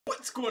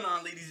What's going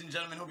on, ladies and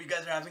gentlemen? Hope you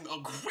guys are having a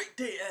great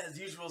day as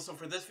usual. So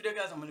for this video,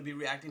 guys, I'm going to be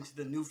reacting to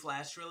the new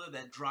Flash trailer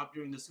that dropped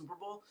during the Super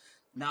Bowl.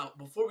 Now,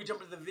 before we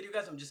jump into the video,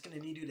 guys, I'm just going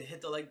to need you to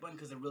hit the like button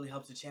because it really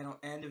helps the channel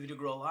and the video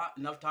grow a lot.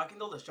 Enough talking,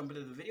 though. Let's jump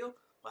into the video.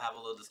 We'll have a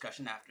little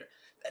discussion after.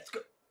 Let's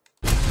go.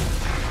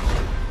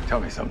 Tell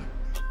me something.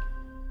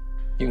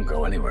 You can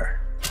go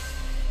anywhere.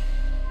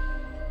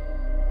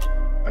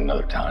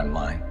 Another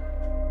timeline.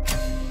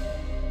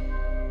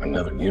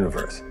 Another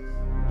universe.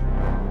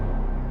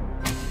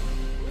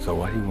 So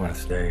why do you want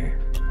to stay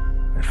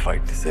and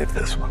fight to save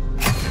this one?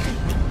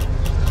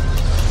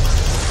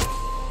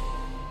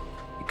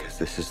 Because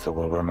this is the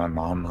world where my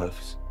mom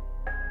lives.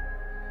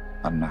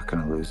 I'm not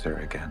gonna lose her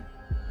again.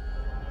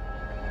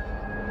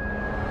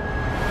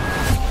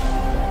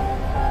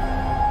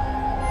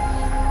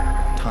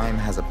 Time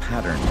has a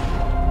pattern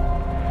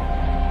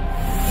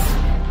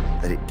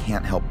that it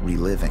can't help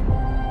reliving.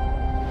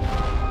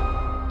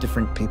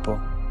 Different people,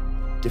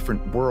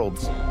 different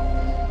worlds,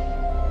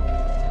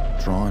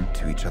 drawn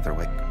to each other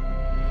like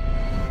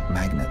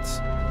magnets.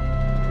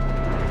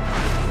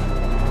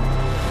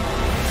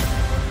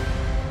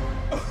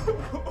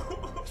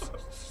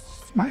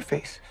 It's my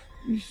face.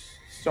 You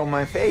stole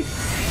my face.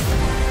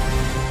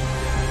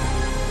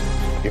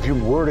 If you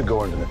were to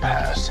go into the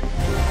past,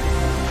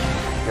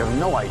 you have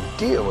no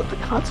idea what the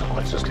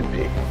consequences can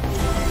be.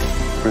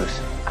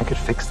 Bruce, I could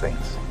fix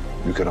things.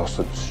 You could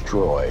also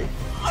destroy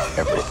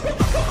everything.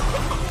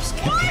 This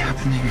can't be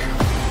happening.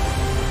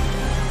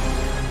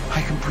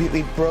 I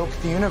completely broke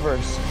the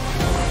universe.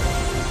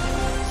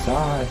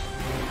 Zod,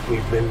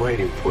 We've been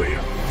waiting for you.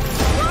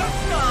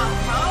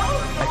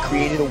 I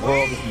created a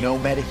world with no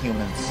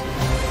metahumans.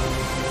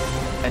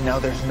 And now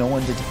there's no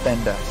one to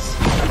defend us.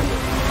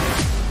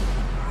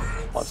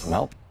 Want some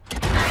help?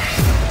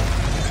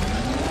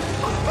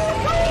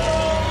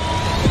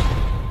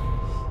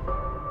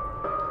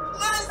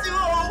 Let's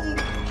go!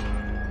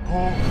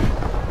 Oh.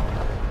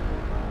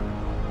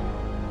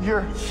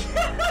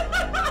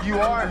 You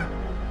are.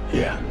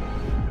 Yeah.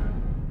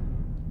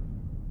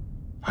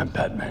 I'm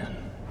Batman.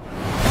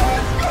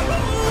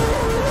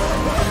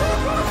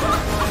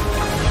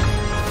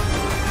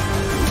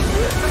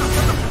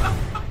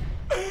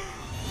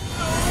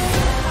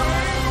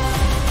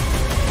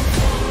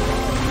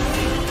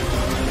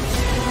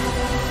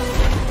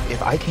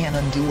 If I can't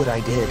undo what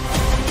I did,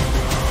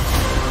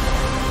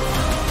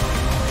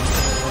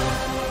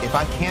 if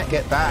I can't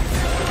get back,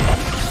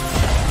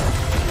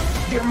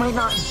 there might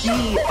not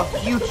be a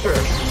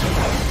future.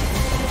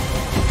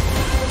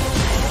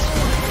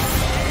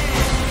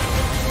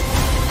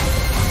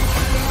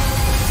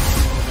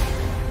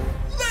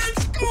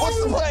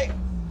 What's the play?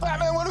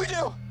 Batman, what do we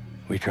do?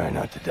 We try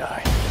not to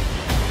die.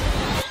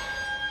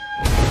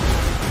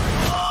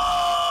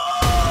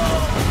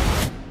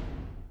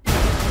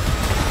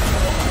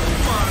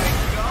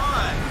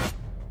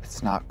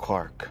 It's not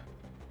Clark.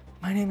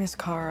 My name is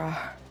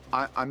Kara.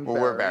 I'm Barry.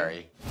 We're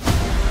Barry.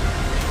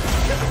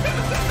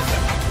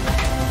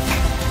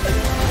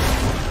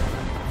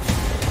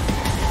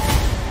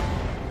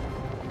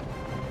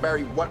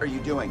 Barry, what are you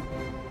doing?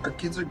 Our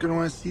kids are gonna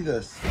want to see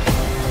this.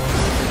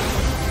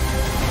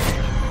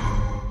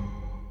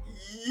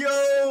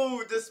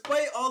 Yo,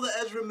 despite all the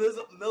Ezra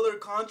Miller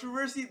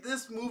controversy,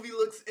 this movie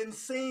looks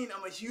insane.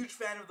 I'm a huge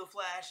fan of The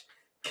Flash.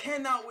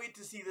 Cannot wait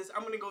to see this.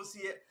 I'm gonna go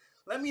see it.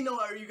 Let me know,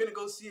 are you gonna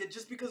go see it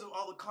just because of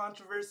all the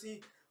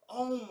controversy?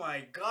 Oh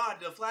my god,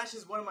 The Flash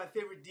is one of my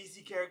favorite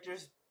DC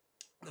characters.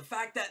 The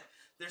fact that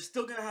they're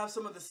still gonna have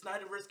some of the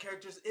Snyderverse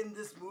characters in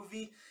this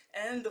movie,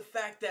 and the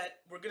fact that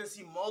we're gonna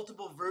see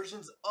multiple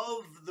versions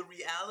of the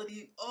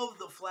reality of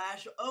the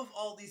Flash, of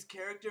all these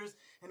characters,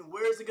 and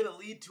where is it gonna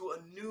lead to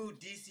a new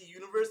DC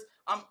universe?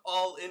 I'm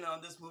all in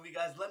on this movie,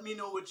 guys. Let me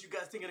know what you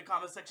guys think in the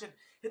comment section.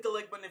 Hit the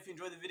like button if you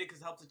enjoyed the video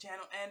because it helps the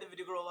channel and the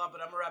video grow a lot. But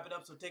I'm gonna wrap it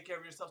up, so take care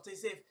of yourself, stay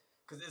safe,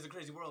 because it is a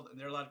crazy world and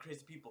there are a lot of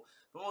crazy people.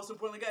 But most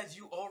importantly, guys,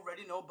 you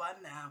already know by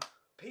now.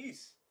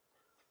 Peace.